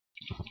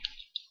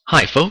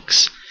Hi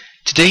folks!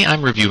 Today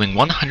I'm reviewing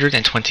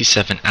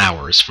 127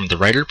 Hours from the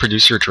writer,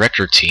 producer,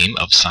 director team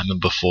of Simon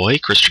Beaufoy,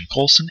 Christian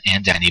Poulsen,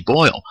 and Danny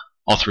Boyle,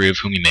 all three of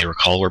whom you may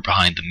recall were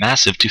behind the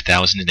massive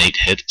 2008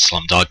 hit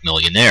Slumdog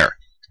Millionaire.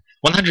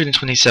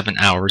 127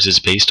 Hours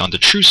is based on the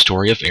true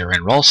story of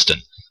Aron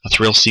Ralston, a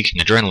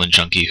thrill-seeking adrenaline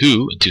junkie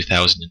who, in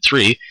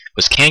 2003,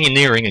 was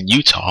canyoneering in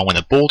Utah when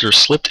a boulder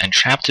slipped and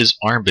trapped his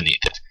arm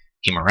beneath it.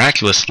 He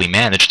miraculously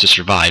managed to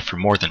survive for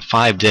more than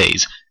 5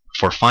 days,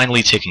 before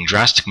finally taking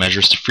drastic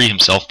measures to free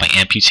himself by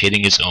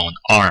amputating his own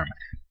arm.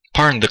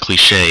 Pardon the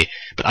cliché,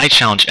 but I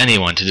challenge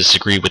anyone to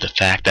disagree with the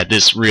fact that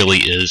this really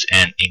is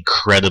an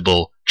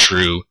incredible,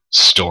 true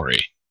story.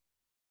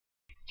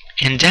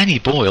 And Danny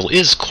Boyle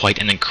is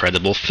quite an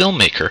incredible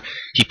filmmaker.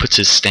 He puts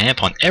his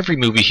stamp on every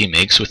movie he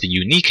makes with a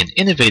unique and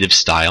innovative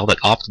style that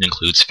often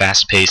includes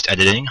fast-paced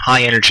editing,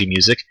 high-energy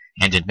music,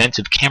 and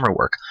inventive camera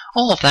work.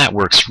 All of that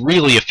works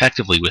really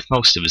effectively with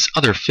most of his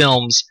other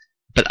films,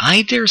 but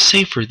I dare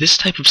say for this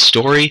type of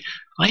story,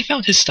 I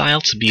found his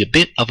style to be a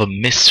bit of a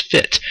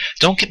misfit.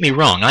 Don't get me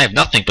wrong, I have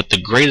nothing but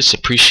the greatest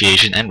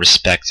appreciation and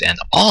respect and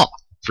awe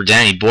for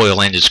Danny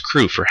Boyle and his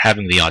crew for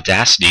having the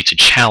audacity to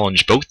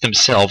challenge both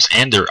themselves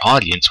and their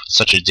audience with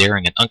such a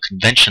daring and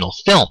unconventional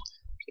film.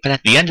 But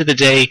at the end of the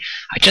day,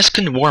 I just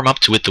couldn't warm up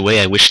to it the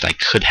way I wished I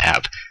could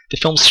have. The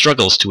film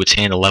struggles to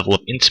attain a level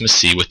of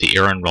intimacy with the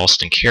Aron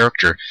Ralston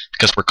character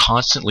because we're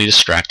constantly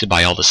distracted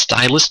by all the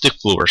stylistic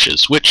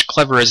flourishes, which,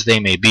 clever as they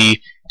may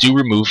be, do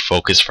remove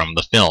focus from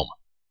the film.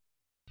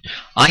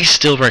 I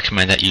still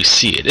recommend that you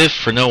see it, if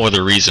for no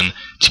other reason,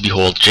 to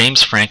behold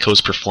James Franco's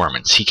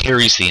performance. He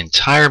carries the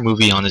entire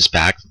movie on his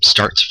back from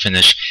start to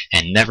finish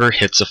and never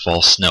hits a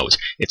false note.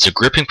 It's a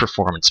gripping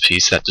performance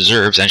piece that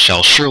deserves and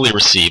shall surely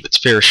receive its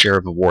fair share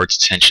of awards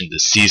attention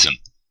this season.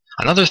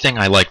 Another thing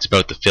I liked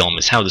about the film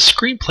is how the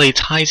screenplay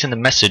ties in a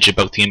message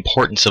about the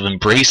importance of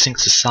embracing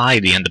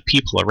society and the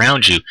people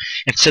around you,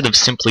 instead of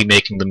simply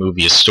making the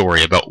movie a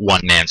story about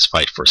one man's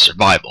fight for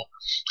survival.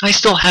 I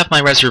still have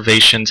my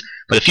reservations,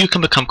 but if you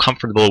can become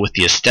comfortable with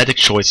the aesthetic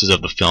choices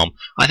of the film,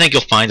 I think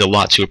you'll find a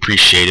lot to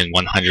appreciate in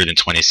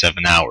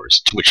 127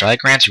 Hours, to which I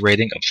grant a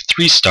rating of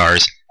 3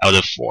 stars out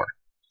of 4.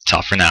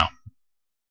 Ta for now.